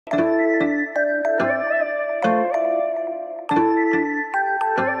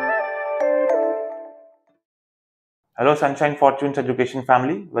Hello Sunshine Fortunes Education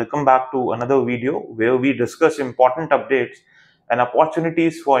family, welcome back to another video where we discuss important updates and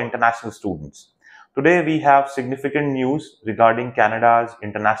opportunities for international students. Today we have significant news regarding Canada's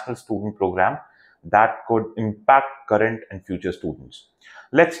international student program that could impact current and future students.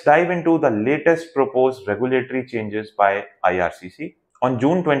 Let's dive into the latest proposed regulatory changes by IRCC. On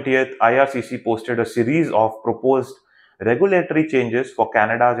June 20th, IRCC posted a series of proposed regulatory changes for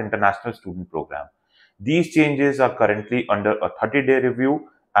Canada's international student program. These changes are currently under a 30-day review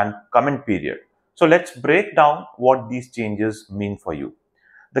and comment period. So let's break down what these changes mean for you.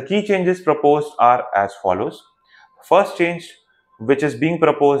 The key changes proposed are as follows. First change which is being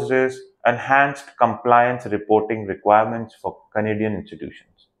proposed is enhanced compliance reporting requirements for Canadian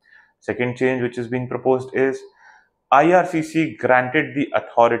institutions. Second change which is being proposed is IRCC granted the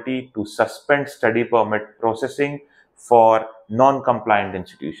authority to suspend study permit processing for non-compliant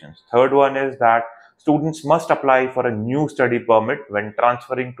institutions. Third one is that students must apply for a new study permit when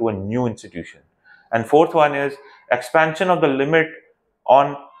transferring to a new institution. And fourth one is expansion of the limit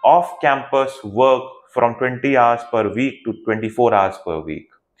on off-campus work from 20 hours per week to 24 hours per week.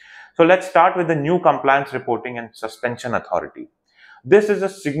 So let's start with the new compliance reporting and suspension authority. This is a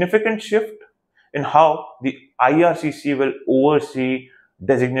significant shift in how the IRCC will oversee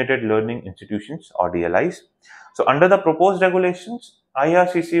designated learning institutions or DLIs. So under the proposed regulations,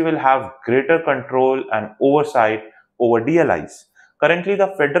 IRCC will have greater control and oversight over DLIs. Currently,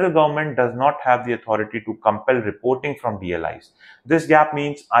 the federal government does not have the authority to compel reporting from DLIs. This gap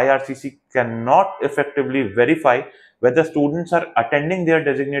means IRCC cannot effectively verify whether students are attending their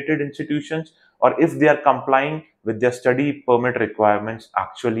designated institutions or if they are complying with their study permit requirements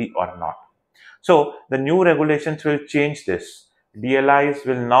actually or not. So the new regulations will change this. DLIs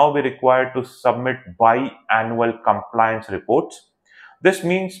will now be required to submit biannual compliance reports. This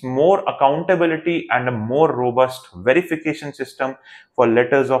means more accountability and a more robust verification system for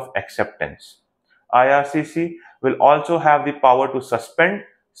letters of acceptance. IRCC will also have the power to suspend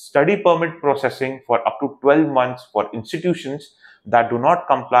study permit processing for up to 12 months for institutions that do not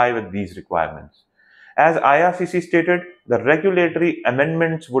comply with these requirements. As IRCC stated, the regulatory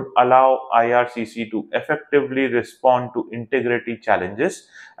amendments would allow IRCC to effectively respond to integrity challenges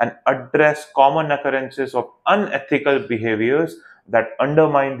and address common occurrences of unethical behaviors that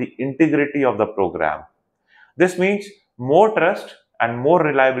undermine the integrity of the program. This means more trust and more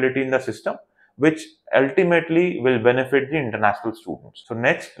reliability in the system, which ultimately will benefit the international students. So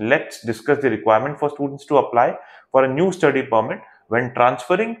next, let's discuss the requirement for students to apply for a new study permit when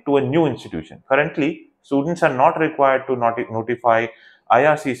transferring to a new institution. Currently, students are not required to notify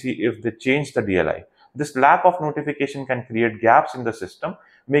IRCC if they change the DLI. This lack of notification can create gaps in the system,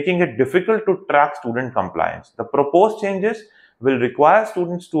 making it difficult to track student compliance. The proposed changes will require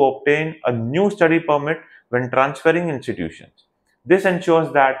students to obtain a new study permit when transferring institutions. This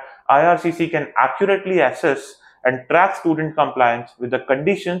ensures that IRCC can accurately assess and track student compliance with the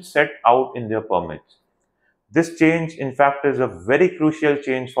conditions set out in their permits. This change, in fact, is a very crucial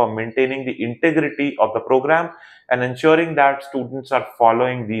change for maintaining the integrity of the program and ensuring that students are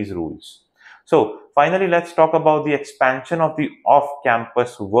following these rules. So, finally, let's talk about the expansion of the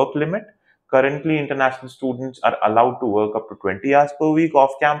off-campus work limit. Currently, international students are allowed to work up to 20 hours per week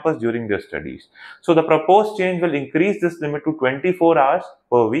off-campus during their studies. So, the proposed change will increase this limit to 24 hours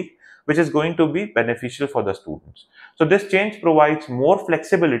per week, which is going to be beneficial for the students. So, this change provides more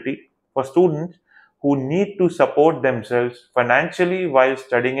flexibility for students who need to support themselves financially while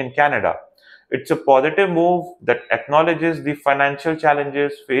studying in Canada. It's a positive move that acknowledges the financial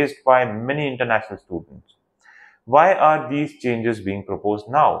challenges faced by many international students. Why are these changes being proposed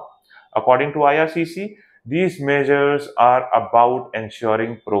now? According to IRCC, these measures are about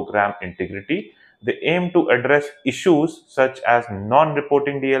ensuring program integrity. They aim to address issues such as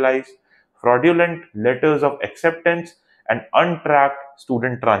non-reporting DLIs, fraudulent letters of acceptance, and untracked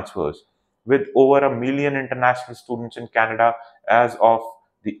student transfers. With over 1 million international students in Canada as of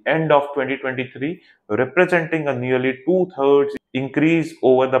the end of 2023, representing a nearly two-thirds increase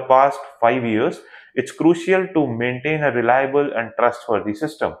over the past 5 years, it's crucial to maintain a reliable and trustworthy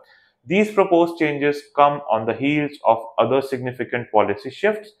system. These proposed changes come on the heels of other significant policy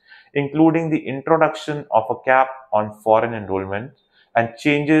shifts, including the introduction of a cap on foreign enrollment and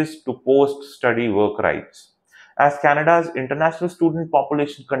changes to post-study work rights. As Canada's international student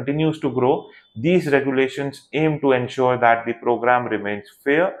population continues to grow, these regulations aim to ensure that the program remains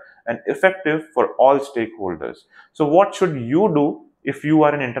fair and effective for all stakeholders. So what should you do if you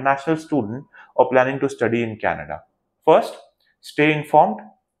are an international student or planning to study in Canada? First, stay informed.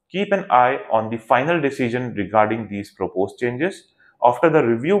 Keep an eye on the final decision regarding these proposed changes after the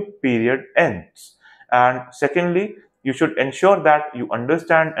review period ends. And secondly, You should ensure that you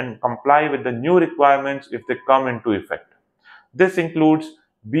understand and comply with the new requirements if they come into effect. This includes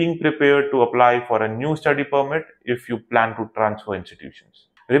being prepared to apply for a new study permit if you plan to transfer institutions.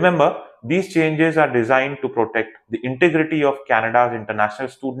 Remember, these changes are designed to protect the integrity of Canada's international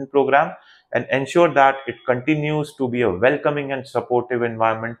student program and ensure that it continues to be a welcoming and supportive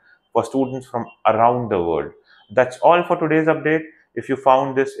environment for students from around the world. That's all for today's update. If you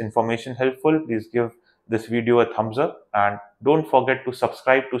found this information helpful, please give this video a thumbs up and don't forget to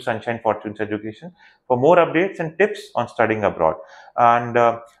subscribe to Sunshine Fortunes Education for more updates and tips on studying abroad. And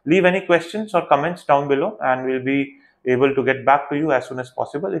leave any questions or comments down below, and we'll be able to get back to you as soon as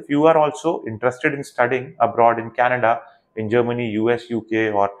possible. If you are also interested in studying abroad in Canada, in Germany, US,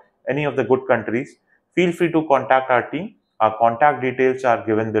 UK, or any of the good countries, feel free to contact our team. Our contact details are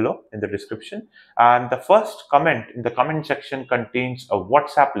given below in the description. And the first comment in the comment section contains a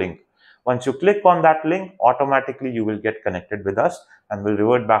WhatsApp link. Once you click on that link, automatically you will get connected with us and we'll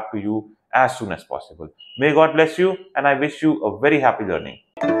revert back to you as soon as possible. May God bless you, and I wish you a very happy learning.